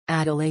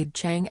Adelaide,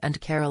 Chang and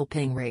Carol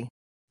Pingrey.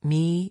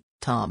 Me,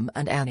 Tom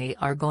and Annie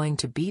are going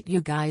to beat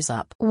you guys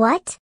up.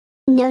 What?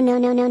 No no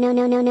no no no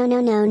no no no no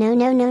no no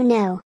no no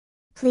no.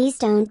 Please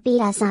don't beat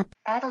us up.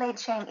 Adelaide,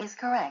 Chang is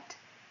correct.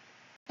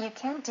 You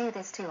can't do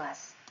this to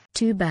us.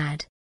 Too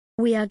bad.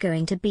 We are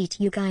going to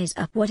beat you guys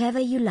up whatever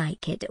you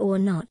like it or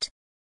not.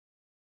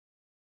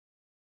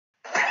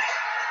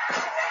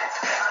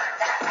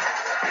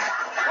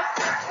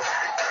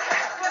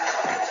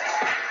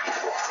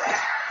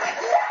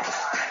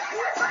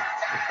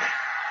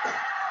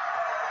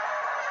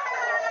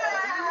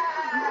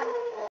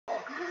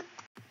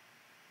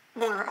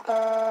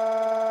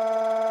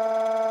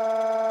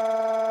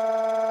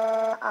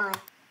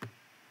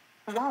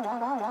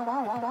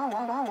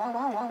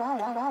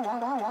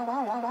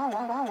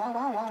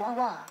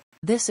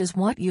 This is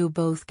what you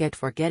both get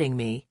for getting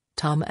me,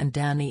 Tom and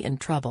Danny, in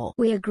trouble.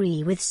 We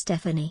agree with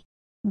Stephanie.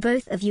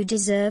 Both of you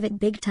deserve it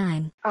big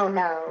time. Oh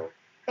no.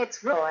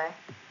 It's Roy.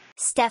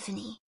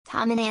 Stephanie,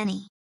 Tom and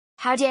Annie.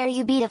 How dare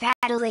you beat up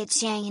Adelaide,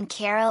 Chang and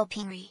Carol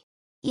Pingrey?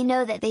 You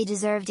know that they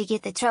deserve to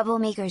get the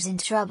troublemakers in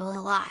trouble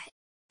a lot.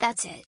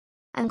 That's it.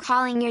 I'm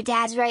calling your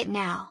dads right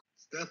now.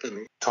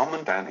 Stephanie. Tom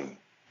and Danny.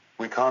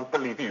 We can't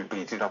believe you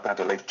beat up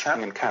Adelaide,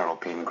 Chang and Carol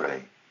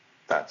Pingrey.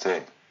 That's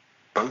it.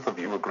 Both of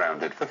you are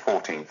grounded for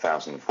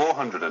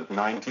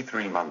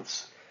 14,493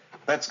 months.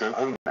 Let's go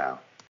home now.